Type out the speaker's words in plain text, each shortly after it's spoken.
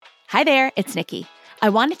Hi there, it's Nikki. I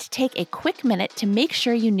wanted to take a quick minute to make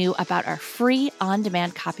sure you knew about our free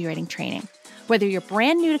on-demand copywriting training. Whether you're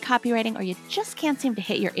brand new to copywriting or you just can't seem to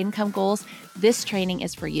hit your income goals, this training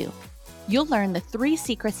is for you. You'll learn the 3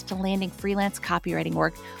 secrets to landing freelance copywriting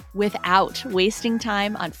work without wasting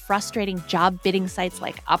time on frustrating job bidding sites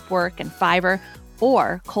like Upwork and Fiverr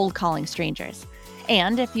or cold calling strangers.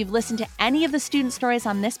 And if you've listened to any of the student stories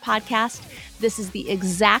on this podcast, this is the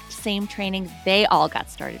exact same training they all got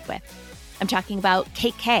started with. I'm talking about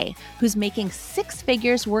Kate K, who's making 6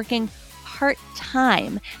 figures working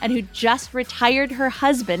part-time and who just retired her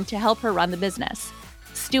husband to help her run the business.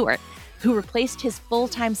 Stuart, who replaced his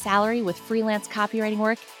full-time salary with freelance copywriting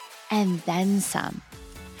work and then some.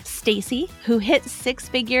 Stacy, who hit 6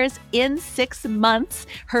 figures in 6 months,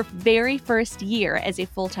 her very first year as a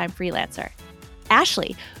full-time freelancer.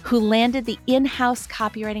 Ashley, who landed the in-house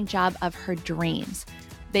copywriting job of her dreams.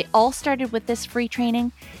 They all started with this free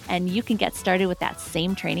training, and you can get started with that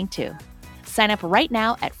same training too. Sign up right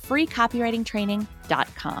now at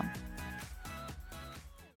freecopywritingtraining.com.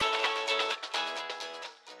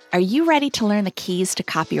 Are you ready to learn the keys to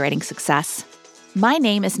copywriting success? My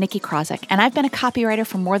name is Nikki Krosek, and I've been a copywriter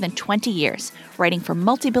for more than 20 years, writing for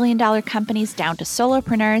multi-billion-dollar companies down to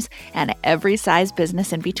solopreneurs and every size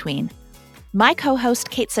business in between. My co-host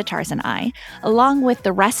Kate Sittars and I, along with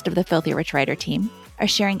the rest of the Filthy Rich Writer team, are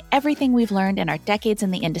sharing everything we've learned in our decades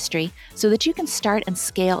in the industry so that you can start and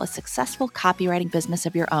scale a successful copywriting business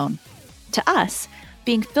of your own. To us,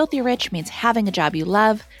 being filthy rich means having a job you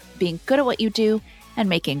love, being good at what you do, and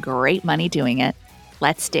making great money doing it.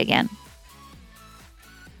 Let's dig in.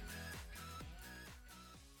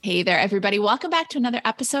 Hey there, everybody. Welcome back to another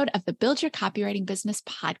episode of the Build Your Copywriting Business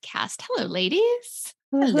podcast. Hello, ladies.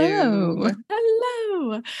 Hello.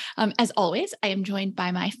 Hello. As always, I am joined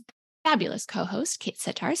by my fabulous co-host, Kate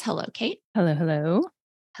Sittars. Hello, Kate. Hello, hello.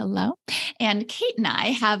 Hello. And Kate and I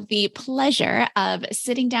have the pleasure of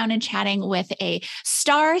sitting down and chatting with a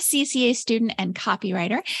star CCA student and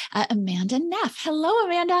copywriter, Amanda Neff. Hello,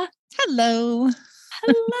 Amanda. Hello.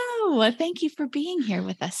 Hello. Thank you for being here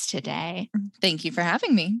with us today. Thank you for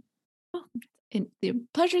having me. The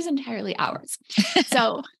pleasure is entirely ours.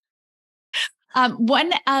 So,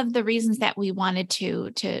 one of the reasons that we wanted to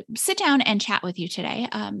sit down and chat with you today,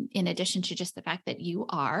 in addition to just the fact that you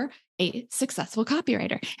are a successful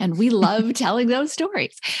copywriter, and we love telling those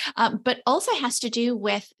stories, but also has to do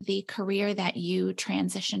with the career that you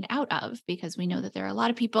transitioned out of, because we know that there are a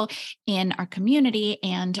lot of people in our community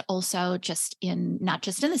and also just not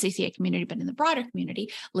just in the CCA community, but in the broader community,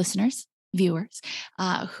 listeners, viewers,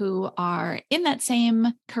 who are in that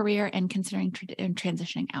same career and considering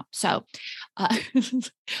transitioning out. So,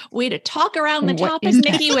 way to talk around the topic,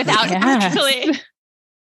 Nikki, without actually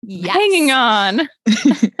hanging on.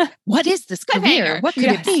 What is this career? What could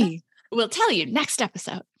it be? We'll tell you next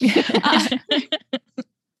episode.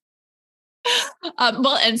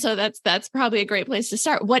 Well, and so that's probably a great place to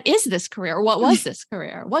start. What is this career? What was this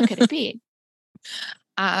career? What could it be?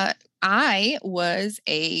 I was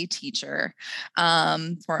a teacher.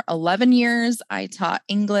 For 11 years, I taught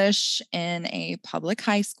English in a public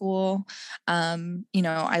high school.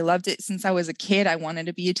 I loved it since I was a kid. I wanted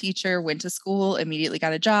to be a teacher, went to school, immediately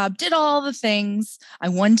got a job, did all the things. I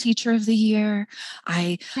won Teacher of the Year.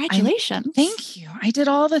 Congratulations. Thank you. I did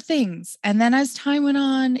all the things. And then as time went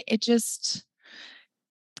on,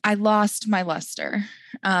 I lost my luster.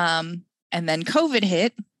 And then COVID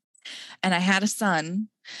hit. And I had a son,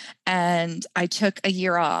 and I took a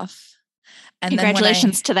year off. And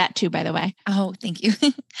congratulations to that too, by the way. Oh, thank you.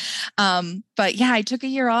 But yeah, I took a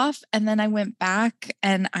year off, and then I went back,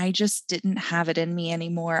 and I just didn't have it in me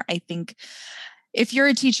anymore. I think if you're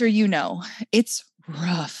a teacher, it's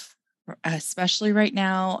rough, especially right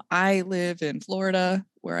now. I live in Florida,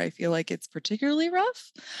 where I feel like it's particularly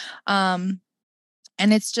rough. And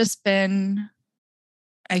it's just been...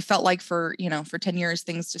 I felt like for 10 years,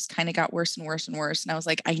 things just kind of got worse and worse and worse. And I was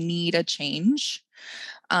like, I need a change.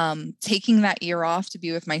 Taking that year off to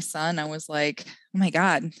be with my son, I was like, oh my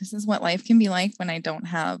God, this is what life can be like when I don't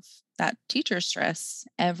have that teacher stress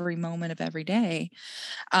every moment of every day.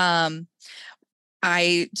 To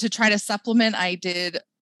try to supplement, I did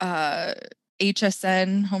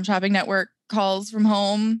HSN, Home Shopping Network, calls from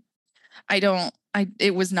home.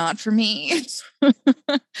 It was not for me.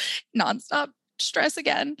 Nonstop stress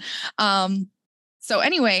again. So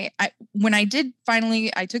anyway, when I did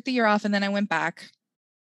finally, I took the year off and then I went back.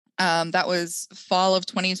 That was fall of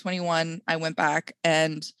 2021. I went back,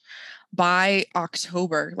 and by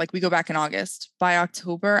October, like we go back in August, by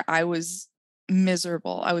October, I was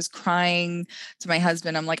miserable. I was crying to my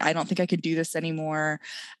husband. I'm like, I don't think I could do this anymore.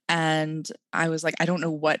 And I was like, I don't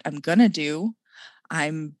know what I'm gonna do.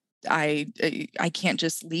 I can't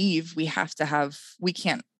just leave. We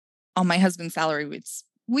can't, on my husband's salary,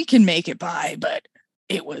 we can make it by, but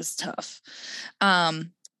it was tough.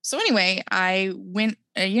 So anyway, I went,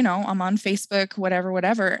 I'm on Facebook,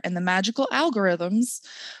 whatever, and the magical algorithms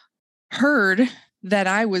heard that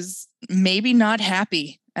I was maybe not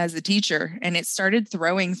happy as a teacher, and it started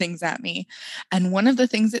throwing things at me. And one of the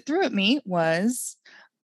things it threw at me was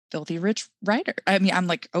Filthy Rich Writer. I mean, I'm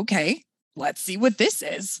like, okay, let's see what this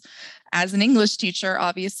is. As an English teacher,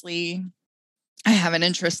 obviously, I have an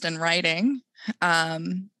interest in writing.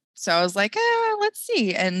 So I was like, let's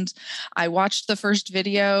see. And I watched the first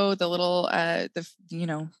video, the little,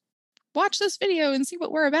 watch this video and see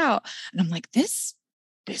what we're about. And I'm like, this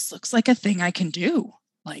looks like a thing I can do.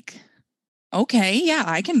 Like, okay, yeah,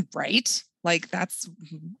 I can write. Like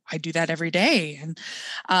I do that every day. And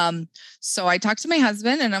so I talked to my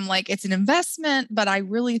husband and I'm like, it's an investment, but I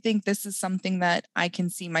really think this is something that I can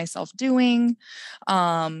see myself doing.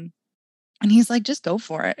 And he's like, just go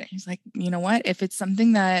for it. He's like, you know what? If it's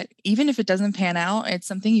something that, even if it doesn't pan out, it's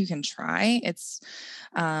something you can try. It's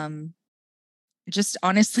just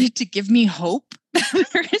honestly to give me hope that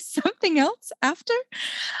there is something else after.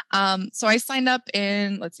 So I signed up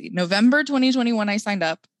in, November 2021, I signed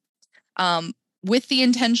up with the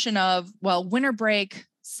intention of, well, winter break,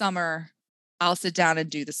 summer, I'll sit down and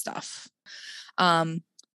do the stuff.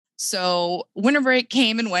 So winter break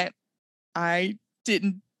came and went. I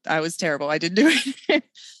was terrible. I didn't do it.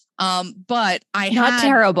 But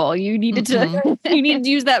terrible. You needed to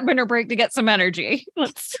use that winter break to get some energy.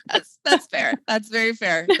 That's fair. That's very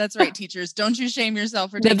fair. That's right, teachers. Don't you shame yourself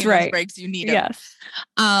for taking those breaks. You need them. Yes.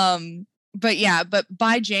 But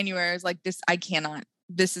by January, I was like, this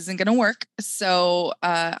isn't going to work. So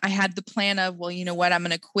I had the plan of, well, you know what? I'm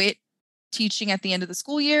going to quit teaching at the end of the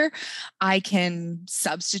school year. I can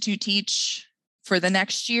substitute teach for the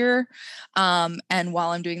next year. And while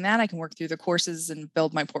I'm doing that, I can work through the courses and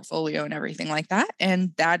build my portfolio and everything like that.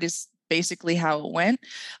 And that is basically how it went.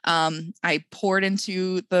 I poured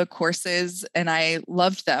into the courses and I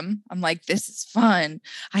loved them. I'm like, this is fun.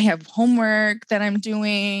 I have homework that I'm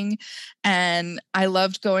doing. And I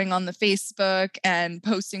loved going on the Facebook and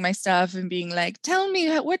posting my stuff and being like, tell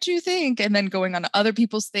me what you think. And then going on to other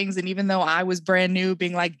people's things. And even though I was brand new,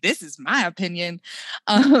 being like, this is my opinion.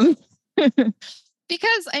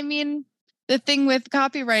 Because I mean, the thing with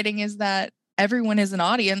copywriting is that everyone is an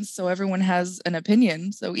audience, so everyone has an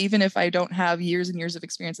opinion. So even if I don't have years and years of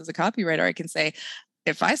experience as a copywriter, I can say,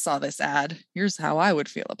 if I saw this ad, here's how I would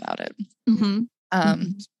feel about it. Mm-hmm.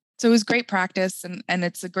 So it was great practice, and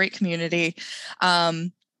it's a great community.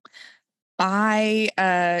 So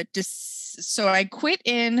I quit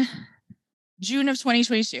in June of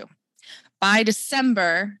 2022. By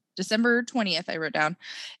December 20th, I wrote down,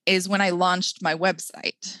 is when I launched my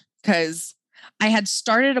website, because I had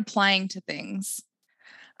started applying to things.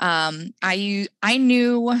 I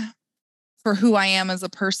knew for who I am as a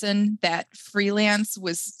person that freelance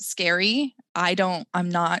was scary. You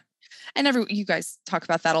guys talk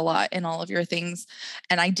about that a lot in all of your things.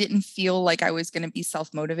 And I didn't feel like I was going to be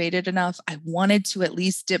self-motivated enough. I wanted to at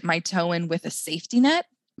least dip my toe in with a safety net.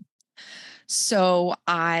 So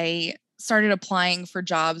I started applying for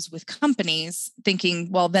jobs with companies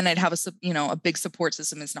thinking, well, then I'd have a big support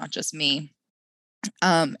system. It's not just me.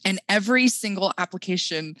 And every single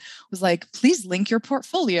application was like, please link your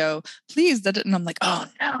portfolio, please. And I'm like, oh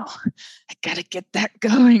no, I got to get that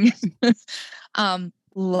going.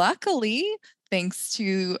 Luckily, thanks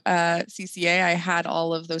to CCA, I had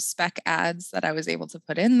all of those spec ads that I was able to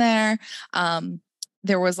put in there.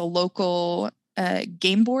 There was a local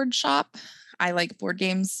game board shop. I like board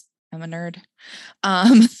games. I'm a nerd.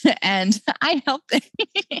 And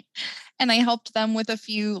I helped them with a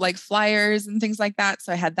few like flyers and things like that.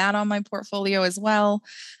 So I had that on my portfolio as well.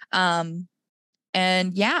 And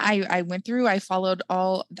yeah, I went through, I followed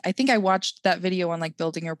I think I watched that video on like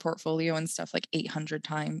building your portfolio and stuff like 800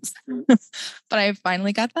 times, but I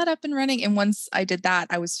finally got that up and running. And once I did that,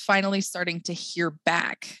 I was finally starting to hear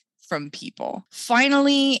back from people.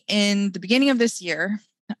 Finally, in the beginning of this year,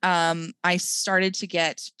 I started to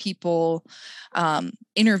get people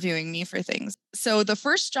interviewing me for things. So the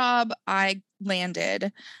first job I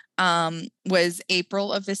landed was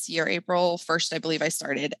April of this year, April 1st, I believe I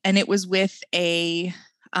started. And it was with a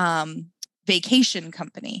vacation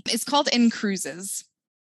company. It's called In Cruises.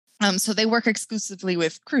 So they work exclusively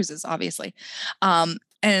with cruises, obviously.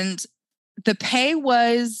 And the pay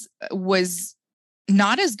was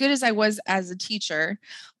not as good as I was as a teacher,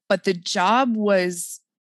 But the job was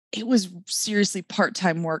seriously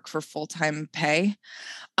part-time work for full-time pay.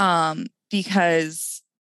 Because,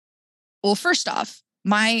 well, first off,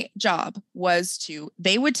 my job was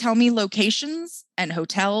they would tell me locations and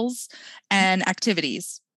hotels and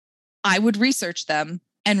activities. I would research them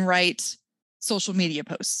and write social media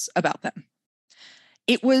posts about them.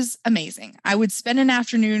 It was amazing. I would spend an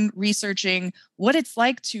afternoon researching what it's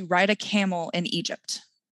like to ride a camel in Egypt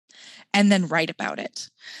and then write about it.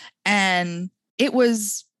 And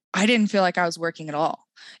I didn't feel like I was working at all.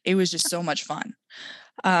 It was just so much fun.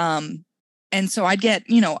 And so I'd get,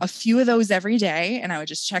 a few of those every day, and I would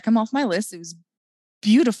just check them off my list. It was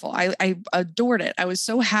beautiful. I adored it. I was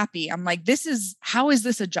so happy. I'm like, how is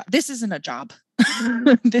this a job? This isn't a job.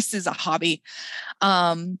 This is a hobby.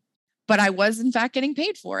 But I was in fact getting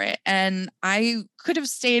paid for it. And I could have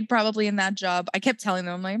stayed probably in that job. I kept telling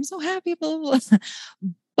them, I'm so happy, blah, blah, blah.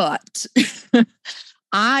 But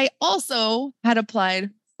I also had applied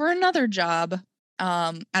for another job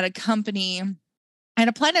at a company. I had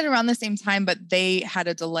applied at around the same time, but they had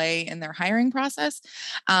a delay in their hiring process.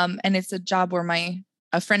 And it's a job where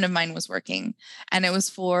a friend of mine was working, and it was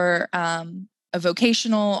for an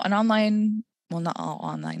online, well, not all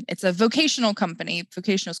online. It's a vocational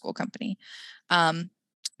school company.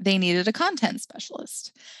 They needed a content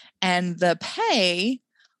specialist, and the pay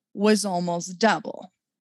was almost double.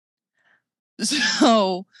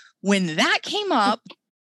 So when that came up,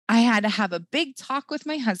 I had to have a big talk with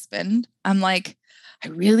my husband. I'm like, I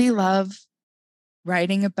really love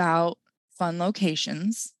writing about fun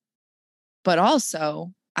locations, but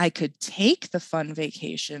also I could take the fun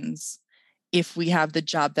vacations if we have the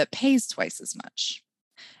job that pays twice as much.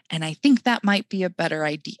 And I think that might be a better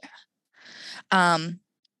idea.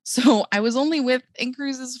 So I was only with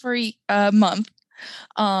Incruises for a month.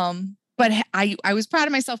 But I was proud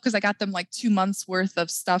of myself because I got them like 2 months worth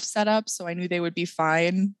of stuff set up. So I knew they would be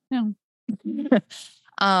fine. Yeah.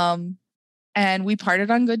 And we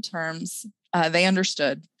parted on good terms. They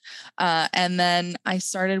understood. And then I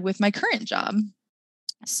started with my current job.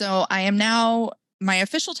 So I am now, my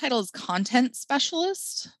official title is content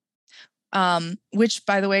specialist, which,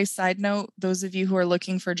 by the way, side note, those of you who are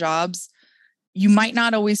looking for jobs, you might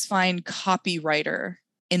not always find copywriter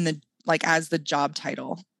as the job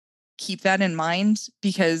title. Keep that in mind,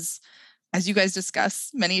 because as you guys discuss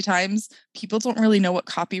many times, people don't really know what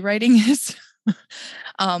copywriting is.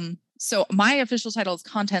 So my official title is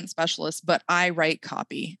content specialist, but I write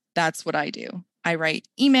copy. That's what I do. I write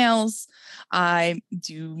emails. I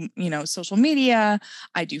do, social media.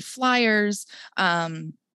 I do flyers.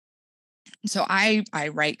 So I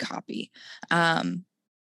write copy. And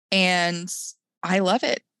I love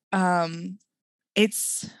it.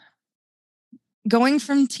 It's going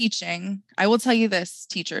from teaching. I will tell you this,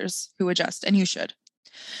 teachers who adjust, and you should.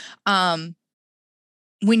 When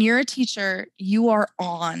you're a teacher, you are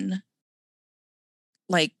on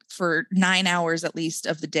for 9 hours at least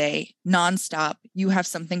of the day, nonstop. You have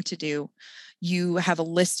something to do. You have a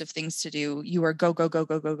list of things to do. You are go, go, go,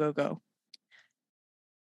 go, go, go, go.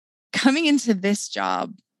 Coming into this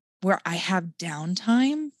job where I have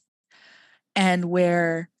downtime, and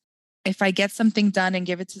where if I get something done and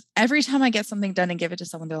every time I get something done and give it to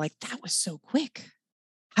someone, they're like, that was so quick.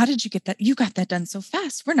 How did you get that? You got that done so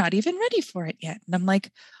fast. We're not even ready for it yet. And I'm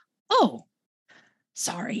like, oh,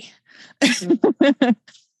 sorry.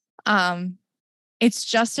 It's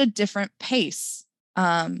just a different pace.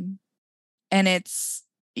 And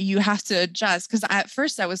you have to adjust, because at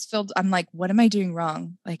first I was filled. I'm like, what am I doing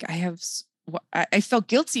wrong? Like I felt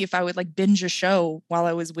guilty if I would binge a show while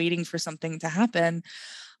I was waiting for something to happen.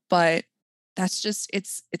 But that's just,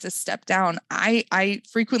 it's a step down. I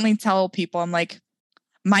frequently tell people, I'm like,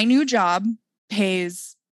 my new job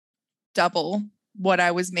pays double what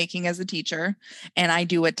I was making as a teacher, and I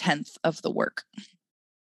do 1/10 of the work,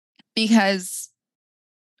 because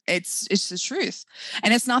it's the truth.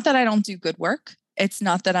 And it's not that I don't do good work. It's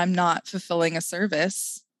not that I'm not fulfilling a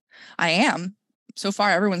service. I am. So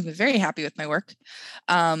far, everyone's been very happy with my work.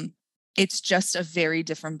 It's just a very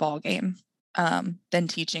different ballgame than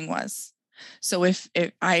teaching was. So if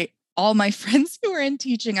all my friends who are in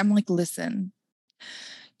teaching, I'm like, listen,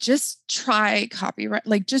 just try copyright.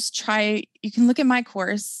 Just try. You can look at my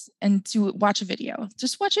course and watch a video.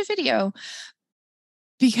 Just watch a video,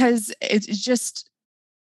 because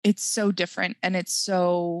it's so different, and it's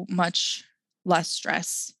so much less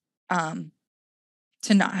stress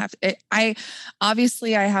to not have it. I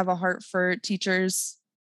have a heart for teachers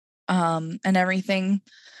and everything,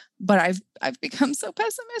 but I've become so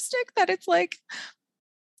pessimistic that it's like,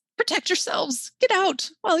 protect yourselves, get out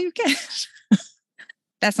while you can.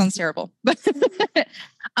 That sounds terrible. But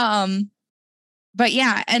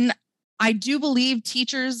yeah, and I do believe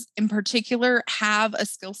teachers in particular have a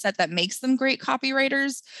skill set that makes them great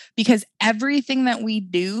copywriters, because everything that we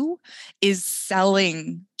do is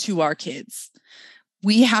selling to our kids.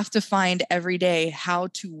 We have to find every day how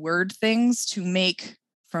to word things to make,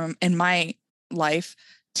 from in my life,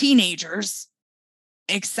 teenagers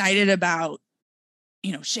excited about,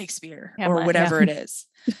 Shakespeare or whatever it is.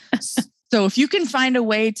 So if you can find a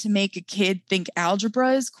way to make a kid think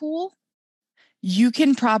algebra is cool, you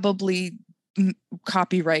can probably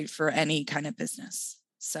copyright for any kind of business.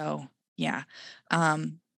 So yeah.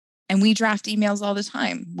 And we draft emails all the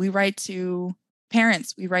time. We write to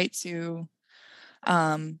parents. We write to,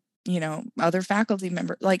 other faculty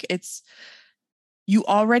members. Like, you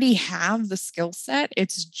already have the skill set.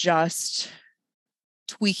 It's just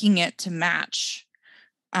tweaking it to match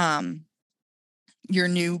your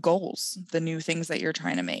new goals, the new things that you're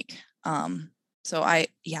trying to make. So I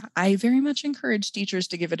very much encourage teachers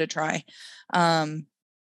to give it a try.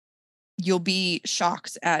 You'll be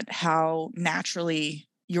shocked at how naturally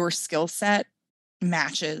your skill set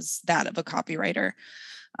matches that of a copywriter.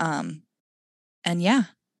 And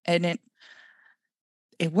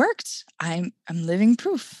it worked. I'm living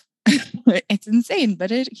proof. It's insane,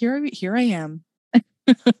 but here I am.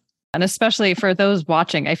 And especially for those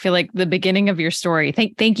watching, I feel like the beginning of your story,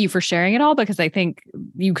 thank you for sharing it all, because I think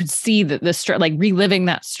you could see that the stress, like reliving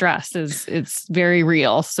that stress it's very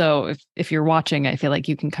real. So if you're watching, I feel like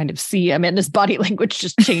you can kind of see Amanda's body language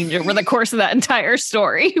just change over the course of that entire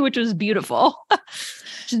story, which was beautiful.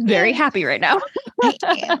 She's very happy right now.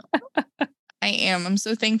 I am. I'm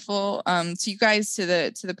so thankful to you guys, to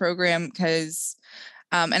the program, because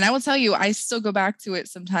and I will tell you, I still go back to it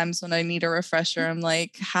sometimes when I need a refresher. I'm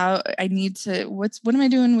like, what am I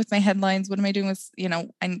doing with my headlines? What am I doing with,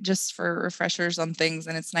 and just for refreshers on things.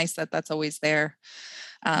 And it's nice that that's always there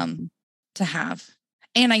to have.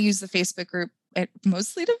 And I use the Facebook group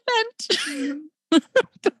mostly to vent.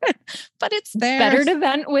 but it's there. Better to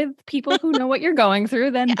vent with people who know what you're going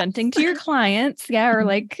through than venting to your clients. Yeah. Or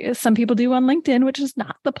like some people do on LinkedIn, which is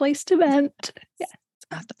not the place to vent. Yeah. It's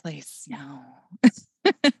not the place. No.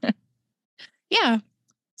 Yeah.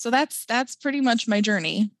 So that's pretty much my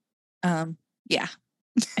journey. Yeah.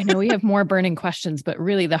 I know we have more burning questions, but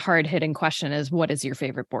really the hard hitting question is, what is your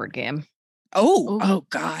favorite board game? Oh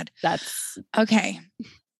God. That's okay.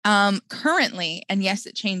 Currently, and yes,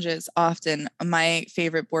 it changes often, my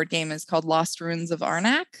favorite board game is called Lost Ruins of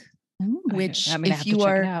Arnak, which if you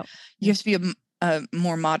have to be a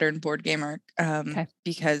more modern board gamer,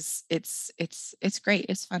 because it's great.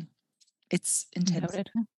 It's fun. It's intense. Noted.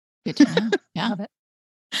 Good to know. Yeah. Love it.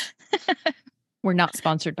 We're not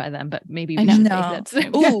sponsored by them, but maybe we should take that.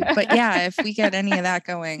 Oh, but yeah, if we get any of that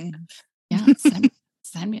going. Yeah.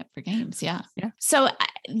 Sign me up for games. Yeah. So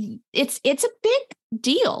it's a big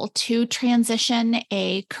deal to transition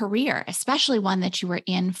a career, especially one that you were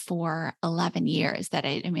in for 11 years. That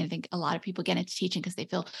I think a lot of people get into teaching because they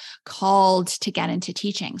feel called to get into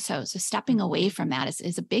teaching. So stepping away from that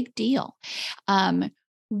is a big deal.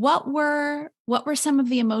 What were some of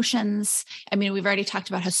the emotions? I mean, we've already talked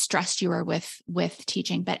about how stressed you were with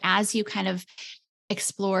teaching, but as you kind of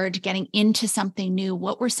explored getting into something new,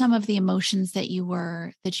 what were some of the emotions that you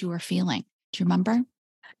were feeling? Do you remember?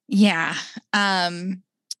 Yeah.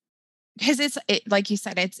 Because it's like you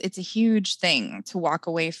said, it's a huge thing to walk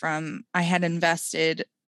away from. I had invested,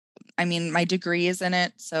 my degree is in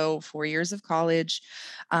it. So 4 years of college.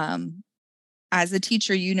 As a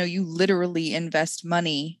teacher, you literally invest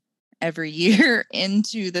money every year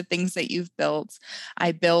into the things that you've built.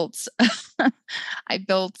 I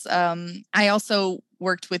also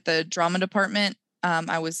worked with the drama department.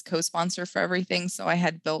 I was co-sponsor for everything. So I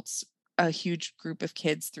had built a huge group of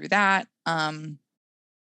kids through that.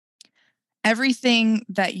 Everything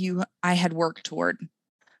that I had worked toward.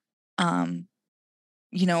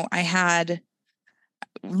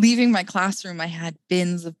 Leaving my classroom, I had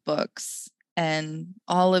bins of books and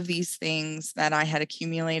all of these things that I had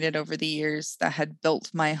accumulated over the years that had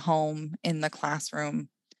built my home in the classroom.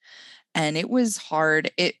 And it was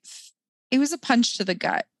hard. It was a punch to the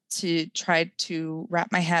gut to try to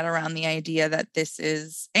wrap my head around the idea that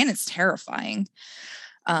and it's terrifying.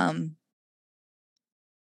 But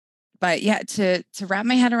yeah, to wrap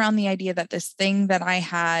my head around the idea that this thing that I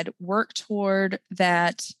had worked toward,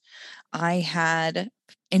 that I had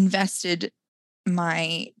invested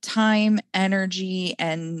my time, energy,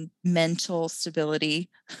 and mental stability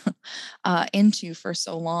into for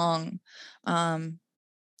so long,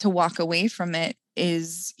 to walk away from it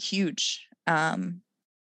is huge. And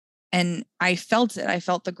I felt it. I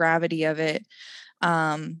felt the gravity of it.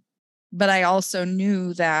 But I also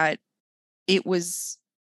knew that it was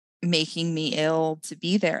making me ill to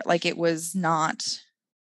be there. Like it was not.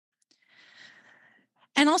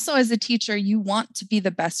 And also as a teacher, you want to be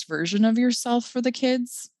the best version of yourself for the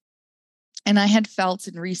kids. And I had felt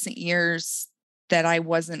in recent years that I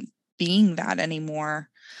wasn't being that anymore.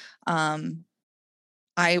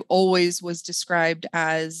 I always was described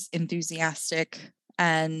as enthusiastic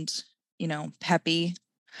and, peppy.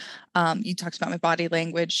 You talked about my body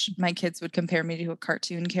language. My kids would compare me to a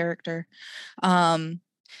cartoon character. And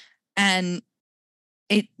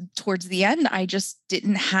towards the end, I just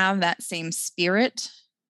didn't have that same spirit.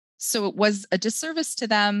 So it was a disservice to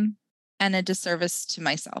them and a disservice to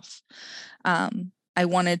myself. I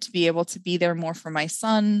wanted to be able to be there more for my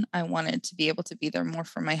son. I wanted to be able to be there more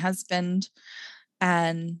for my husband.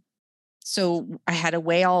 And so I had to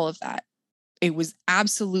weigh all of that. It was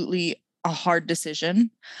absolutely a hard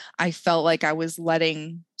decision. I felt like I was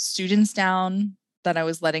letting students down, that I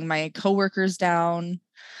was letting my coworkers down,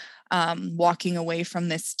 walking away from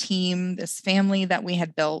this team, this family that we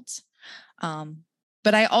had built.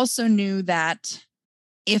 But I also knew that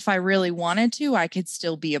if I really wanted to, I could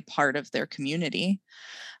still be a part of their community.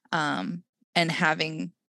 And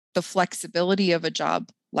having the flexibility of a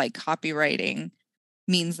job like copywriting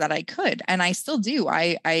means that I could, and I still do.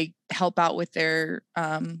 I help out with their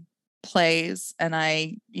plays, and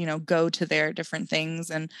I, go to their different things,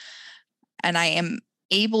 and I am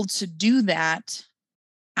able to do that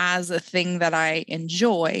as a thing that I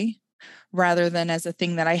enjoy rather than as a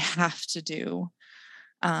thing that I have to do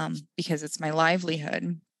because it's my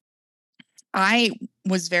livelihood. I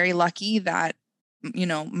was very lucky that,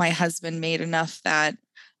 my husband made enough that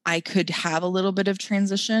I could have a little bit of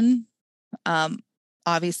transition.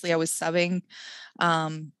 Obviously I was subbing,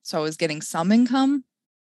 so I was getting some income.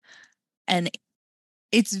 And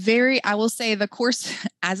I will say the course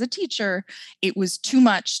as a teacher, it was too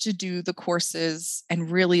much to do the courses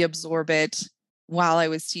and really absorb it while I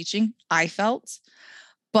was teaching, I felt.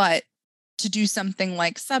 But to do something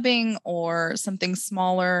like subbing or something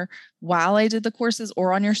smaller while I did the courses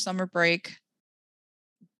or on your summer break,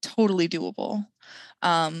 totally doable.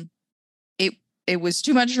 It was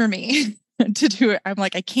too much for me to do it. I'm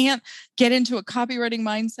like, I can't get into a copywriting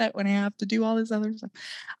mindset when I have to do all this other stuff.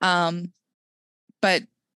 But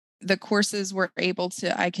the courses were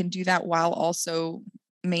I can do that while also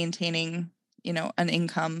maintaining, an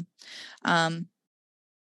income.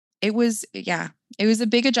 It was a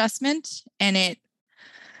big adjustment, and it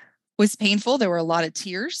was painful. There were a lot of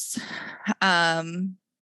tears. And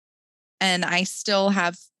I still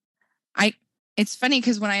have, it's funny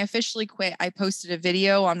because when I officially quit, I posted a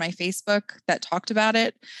video on my Facebook that talked about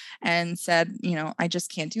it and said, I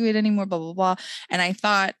just can't do it anymore, blah, blah, blah. And I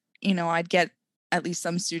thought, I'd get at least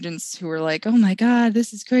some students who were like, oh my God,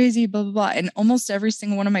 this is crazy, blah, blah, blah. And almost every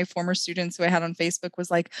single one of my former students who I had on Facebook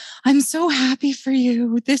was like, I'm so happy for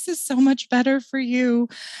you. This is so much better for you.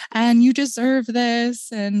 And you deserve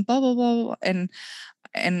this, and blah, blah, blah.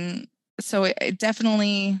 And so it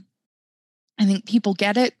definitely, I think people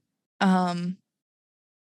get it.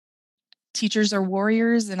 Teachers are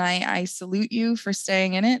warriors, and I salute you for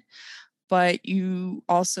staying in it, but you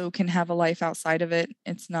also can have a life outside of it.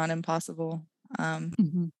 It's not impossible.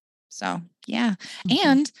 So yeah. Mm-hmm.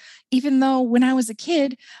 And even though when I was a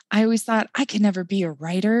kid, I always thought I could never be a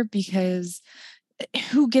writer because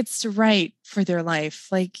who gets to write for their life?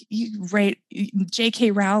 Like you write,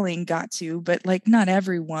 J.K. Rowling got to, but like not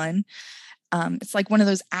everyone. It's like one of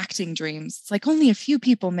those acting dreams. It's like only a few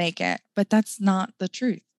people make it, but that's not the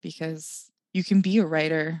truth, because you can be a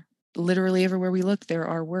writer. Literally everywhere we look, there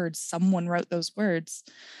are words. Someone wrote those words.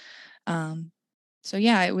 So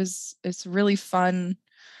yeah, it's really fun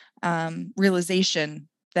realization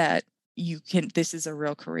that this is a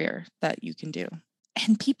real career that you can do,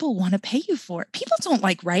 and people want to pay you for it. People don't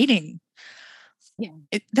like writing. Yeah.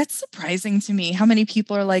 That's surprising to me how many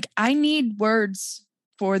people are like, I need words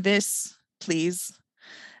for this, please.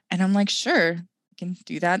 And I'm like, sure, I can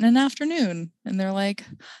do that in an afternoon. And they're like,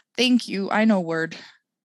 thank you, I know Word.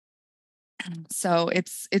 So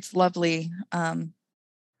it's lovely.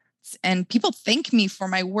 And people thank me for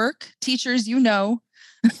my work. Teachers,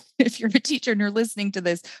 if you're a teacher and you're listening to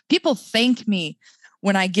this, people thank me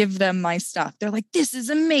when I give them my stuff. They're like, this is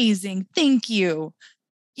amazing. Thank you.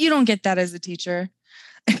 You don't get that as a teacher.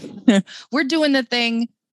 We're doing the thing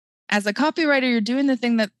as a copywriter. You're doing the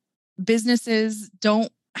thing that businesses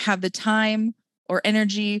don't have the time or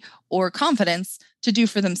energy or confidence to do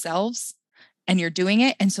for themselves. And you're doing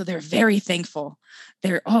it. And so they're very thankful.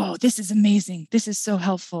 They're, oh, this is amazing. This is so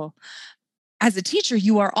helpful. as a teacher,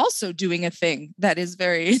 you are also doing a thing that is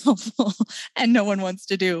very helpful and no one wants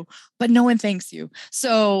to do, but no one thanks you.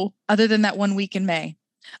 So other than that 1 week in May,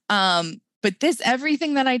 but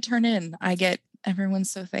everything that I turn in, I get, everyone's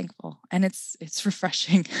so thankful, and it's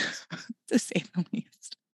refreshing to say the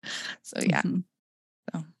least. So yeah. Mm-hmm.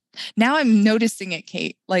 So now I'm noticing it,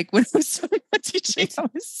 Kate, like when I was talking about teaching, I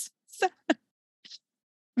was sad.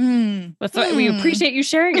 That's why we appreciate you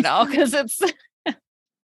sharing it all, because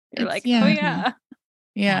you're like, oh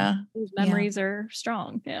yeah, those memories are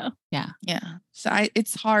strong. Yeah. So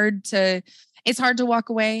it's hard to walk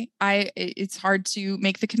away. It's hard to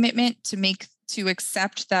make the commitment, to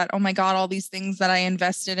accept that, oh my God, all these things that I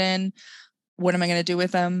invested in, what am I going to do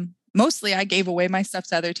with them? Mostly I gave away my stuff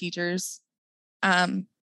to other teachers.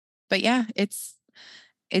 But yeah, it's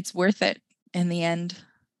worth it in the end.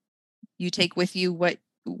 You take with you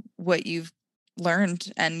what you've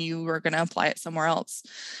learned, and you are going to apply it somewhere else.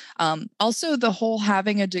 Also, the whole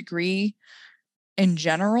having a degree in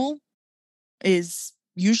general is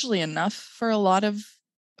usually enough for a lot of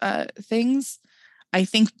things. I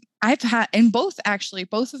think I've had in both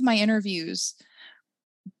of my interviews,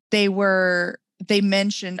 they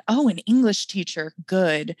mentioned, oh, an English teacher,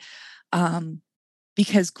 good.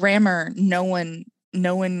 Because grammar, no one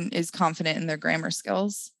is confident in their grammar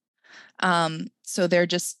skills. So they're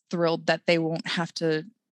just thrilled that they won't have to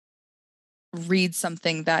read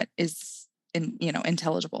something that is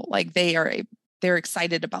intelligible. Like they're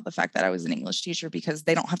excited about the fact that I was an English teacher because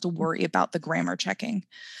they don't have to worry about the grammar checking.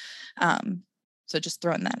 So just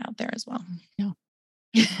throwing that out there as well. Yeah.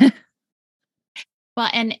 Well,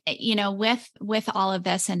 and with all of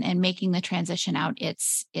this and making the transition out,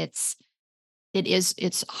 it's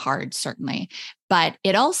hard, certainly, but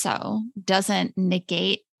it also doesn't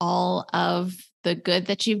negate all of the good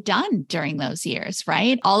that you've done during those years,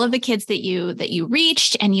 right? All of the kids that you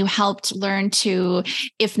reached and you helped learn to,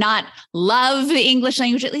 if not love the English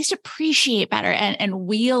language, at least appreciate better and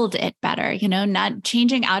wield it better. Not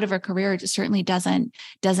changing out of a career certainly doesn't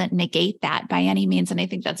negate that by any means. And I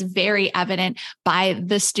think that's very evident by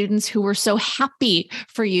the students who were so happy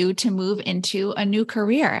for you to move into a new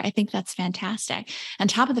career. I think that's fantastic. On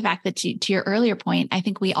top of the fact that to your earlier point, I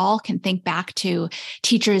think we all can think back to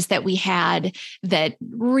teachers that we had that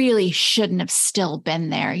really shouldn't have still been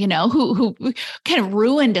there, who kind of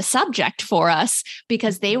ruined a subject for us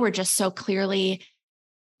because they were just so clearly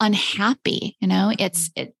unhappy.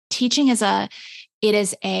 Teaching is a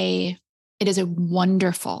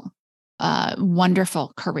wonderful,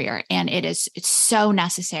 wonderful career, and it's so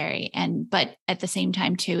necessary. But at the same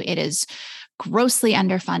time too, it is grossly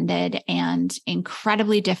underfunded and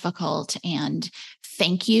incredibly difficult. And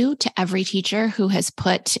thank you to every teacher who has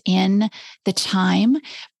put in the time,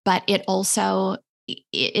 but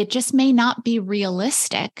it just may not be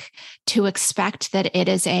realistic to expect that it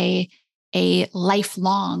is a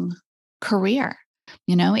lifelong career.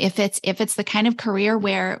 If it's the kind of career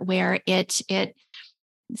where it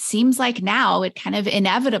seems like now it kind of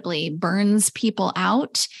inevitably burns people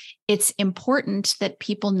out, it's important that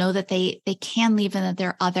people know that they can leave and that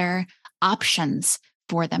there are other options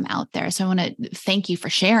for them out there. So I want to thank you for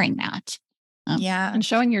sharing that. And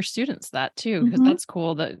showing your students that too, because that's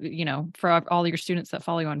cool that, for all your students that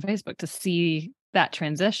follow you on Facebook to see that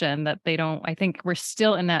transition, that I think we're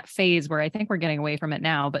still in that phase where I think we're getting away from it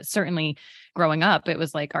now, but certainly growing up, it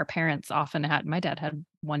was like our parents often my dad had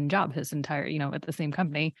one job his entire, at the same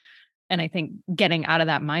company. And I think getting out of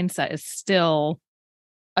that mindset is still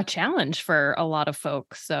a challenge for a lot of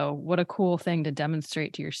folks. So what a cool thing to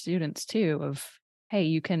demonstrate to your students too, of, hey,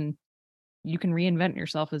 you can reinvent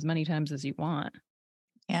yourself as many times as you want.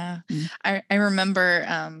 Yeah. I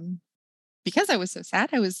remember, because I was so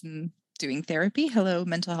sad, I was doing therapy. Hello,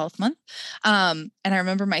 Mental Health Month. And I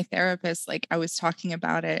remember my therapist, like I was talking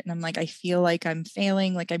about it and I'm like, I feel like I'm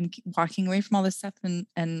failing, like I'm walking away from all this stuff.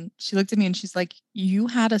 And she looked at me and she's like, you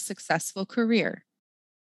had a successful career.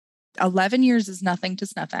 11 years is nothing to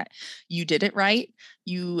snuff at. You did it right.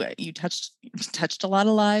 You touched a lot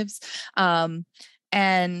of lives.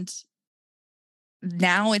 And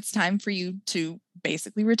now it's time for you to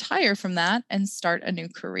basically retire from that and start a new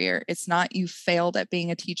career. It's not you failed at being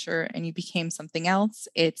a teacher and you became something else.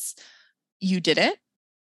 It's you did it.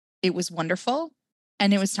 It was wonderful.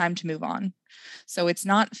 And it was time to move on. So it's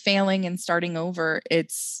not failing and starting over.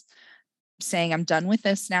 It's saying, I'm done with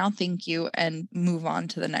this now. Thank you. And move on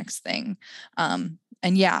to the next thing. And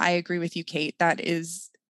yeah, I agree with you, Kate. That is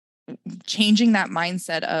changing that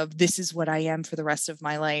mindset of this is what I am for the rest of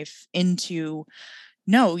my life into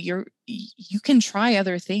no, you can try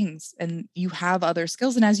other things and you have other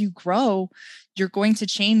skills. And as you grow, you're going to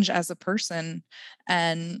change as a person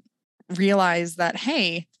and realize that,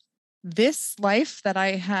 hey, this life that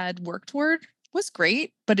I had worked toward was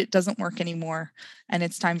great, but it doesn't work anymore. And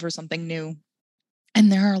it's time for something new.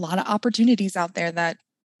 And there are a lot of opportunities out there that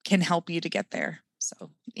can help you to get there. So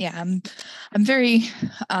yeah, I'm very,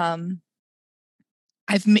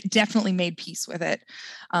 definitely made peace with it.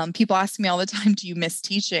 People ask me all the time, do you miss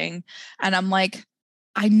teaching? And I'm like,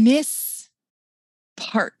 I miss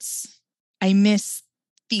parts. I miss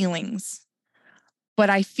feelings, but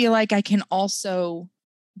I feel like I can also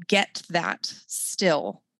get that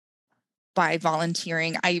still by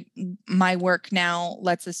volunteering. My work now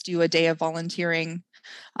lets us do a day of volunteering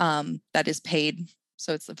that is paid.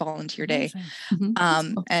 So it's a volunteer day.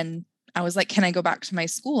 Cool. And I was like, can I go back to my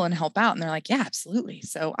school and help out? And they're like, yeah, absolutely.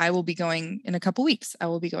 So I will be going in a couple weeks. I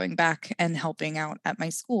will be going back and helping out at my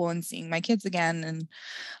school and seeing my kids again,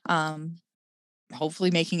 and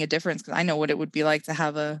hopefully making a difference, because I know what it would be like to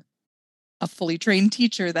have a fully trained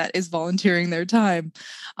teacher that is volunteering their time.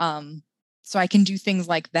 So I can do things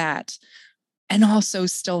like that and also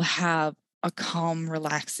still have a calm,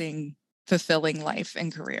 relaxing, fulfilling life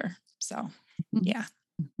and career. So yeah.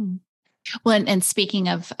 Well, and speaking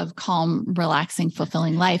of calm, relaxing,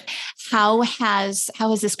 fulfilling life, how has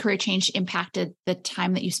this career change impacted the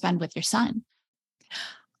time that you spend with your son?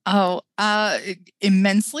 Oh,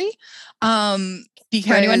 immensely. Because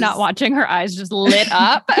for anyone not watching, her eyes just lit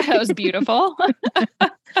up. That was beautiful.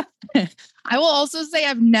 I will also say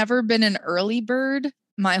I've never been an early bird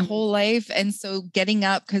my whole life. And so getting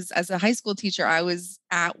up, because as a high school teacher, I was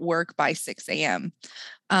at work by 6 a.m.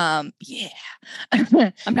 Yeah. I'm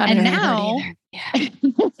not and an now, early bird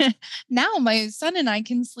either. Yeah. Now my son and I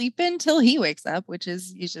can sleep until he wakes up, which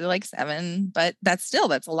is usually like 7, but that's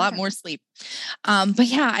a lot more sleep. But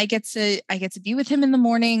yeah, I get to be with him in the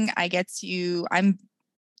morning. I'm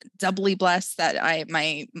doubly blessed that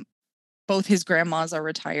both his grandmas are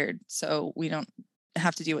retired, so we don't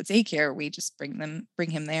have to deal with daycare. We just bring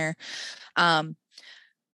him there.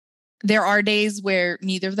 There are days where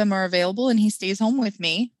neither of them are available and he stays home with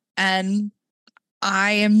me, and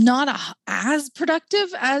I am not as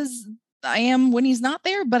productive as I am when he's not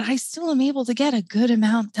there, but I still am able to get a good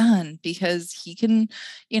amount done because he can,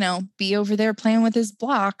 be over there playing with his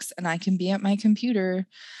blocks and I can be at my computer,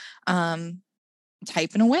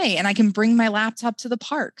 typing away, and I can bring my laptop to the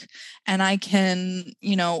park and I can,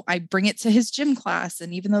 I bring it to his gym class.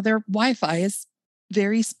 And even though their Wi-Fi is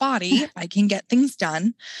very spotty, I can get things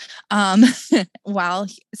done, while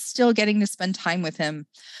still getting to spend time with him.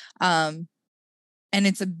 And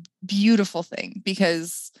it's a beautiful thing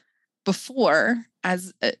because before,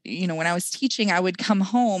 as when I was teaching, I would come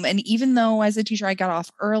home, and even though as a teacher, I got off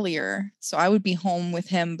earlier, so I would be home with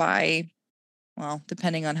him by, well,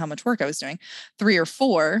 depending on how much work I was doing, 3 or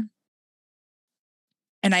 4,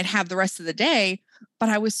 and I'd have the rest of the day, but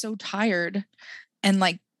I was so tired and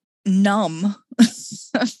like numb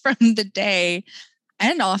from the day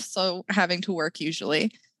and also having to work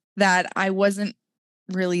usually that I wasn't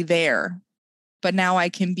really there. But now I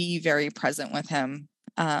can be very present with him,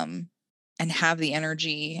 and have the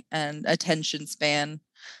energy and attention span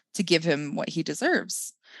to give him what he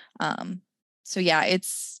deserves. So yeah,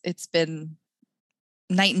 it's been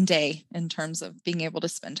night and day in terms of being able to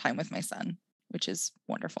spend time with my son, which is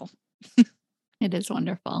wonderful. It is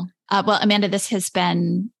wonderful. Well, Amanda, this has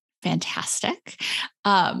been fantastic.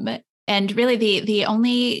 And really the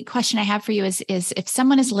only question I have for you is if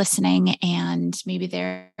someone is listening and maybe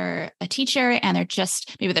they're a teacher and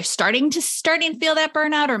maybe they're starting to feel that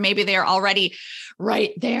burnout, or maybe they're already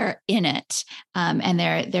right there in it. And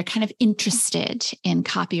they're kind of interested in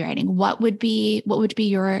copywriting. What would be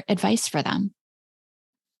your advice for them?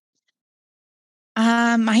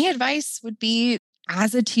 My advice would be,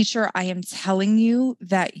 as a teacher, I am telling you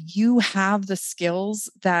that you have the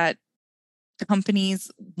skills that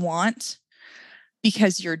companies want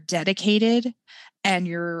because you're dedicated and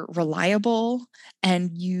you're reliable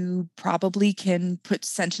and you probably can put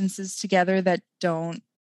sentences together that don't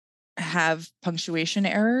have punctuation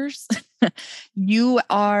errors. You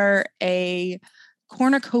are a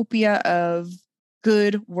cornucopia of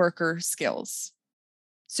good worker skills.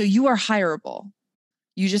 So you are hireable.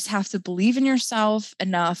 You just have to believe in yourself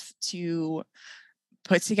enough to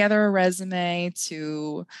put together a resume,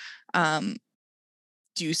 to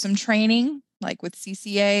do some training, like with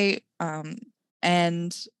CCA,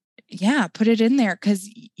 and yeah, put it in there, because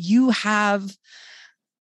you have,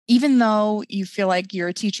 even though you feel like you're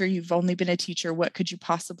a teacher, you've only been a teacher, what could you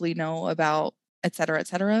possibly know about, et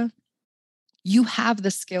cetera, you have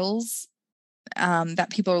the skills that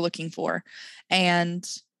people are looking for. And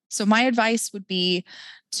so my advice would be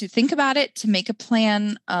to think about it, to make a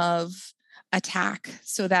plan of attack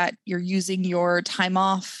so that you're using your time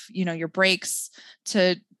off, your breaks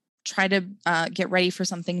to try to get ready for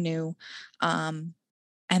something new. And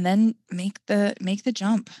then make the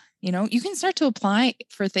jump. You can start to apply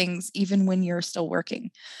for things even when you're still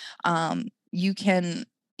working. You can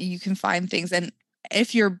find things. And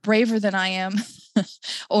if you're braver than I am,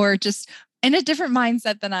 or just in a different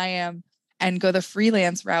mindset than I am, and go the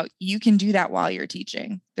freelance route, you can do that while you're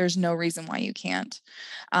teaching. There's no reason why you can't.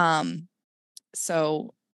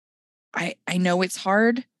 So I know it's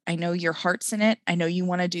hard. I know your heart's in it. I know you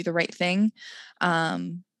want to do the right thing.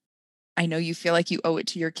 I know you feel like you owe it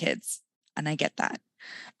to your kids, and I get that.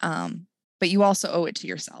 But you also owe it to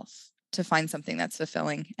yourself to find something that's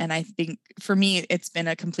fulfilling. And I think for me, it's been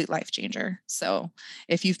a complete life changer. So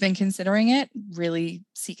if you've been considering it, really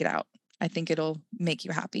seek it out. I think it'll make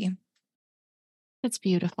you happy. That's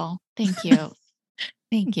beautiful. Thank you.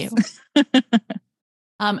 Thank you.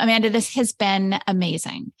 Amanda, this has been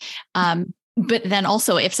amazing. But then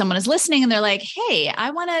also if someone is listening and they're like, hey,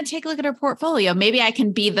 I want to take a look at her portfolio, maybe I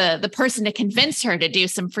can be the person to convince her to do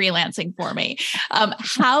some freelancing for me.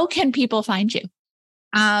 How can people find you?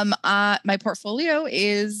 My portfolio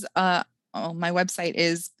is, my website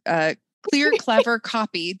is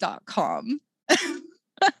clearclevercopy.com. I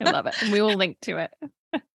love it. And we will link to it.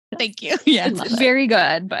 Thank you. Yeah. It's very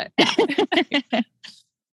good, but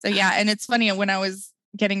So yeah. And it's funny, when I was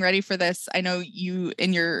getting ready for this, I know you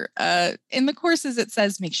in your, in the courses, it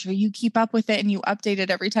says, make sure you keep up with it and you update it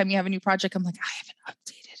every time you have a new project. I'm like, I haven't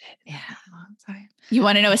updated it in a long time. You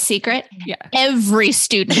want to know a secret? Yeah. Every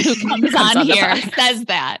student who comes on here says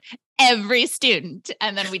that. Every student.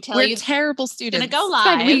 And then we tell We're you terrible students. It's going to go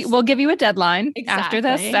live. We'll give you a deadline Exactly. after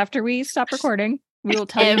this, after we stop recording. We will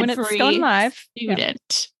tell you when it's going live.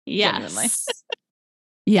 Student. Yeah. Yes.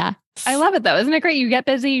 Yeah. I love it though. Isn't it great? You get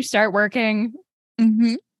busy, you start working.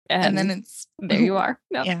 Mm-hmm. And then it's there you are.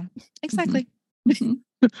 Yep. Yeah, exactly. Mm-hmm.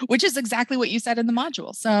 Which is exactly what you said in the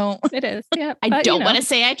module. So it is. Yeah. I don't want to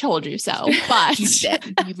say I told you so, but you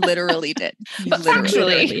did. You literally did. You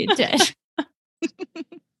literally did.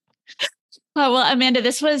 Oh, well, Amanda,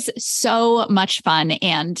 this was so much fun.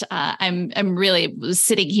 And I'm really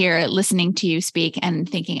sitting here listening to you speak and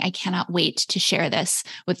thinking, I cannot wait to share this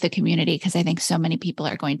with the community, because I think so many people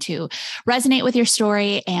are going to resonate with your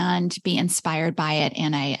story and be inspired by it.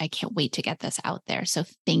 And I can't wait to get this out there. So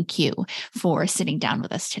thank you for sitting down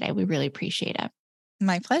with us today. We really appreciate it.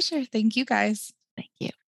 My pleasure. Thank you, guys. Thank you.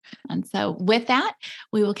 And so with that,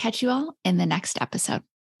 we will catch you all in the next episode.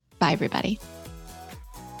 Bye, everybody.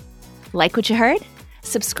 Like what you heard?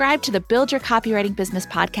 Subscribe to the Build Your Copywriting Business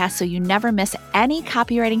podcast so you never miss any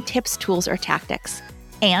copywriting tips, tools, or tactics.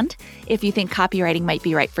 And if you think copywriting might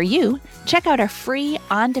be right for you, check out our free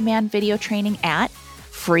on-demand video training at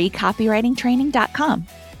freecopywritingtraining.com.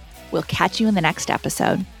 We'll catch you in the next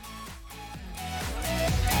episode.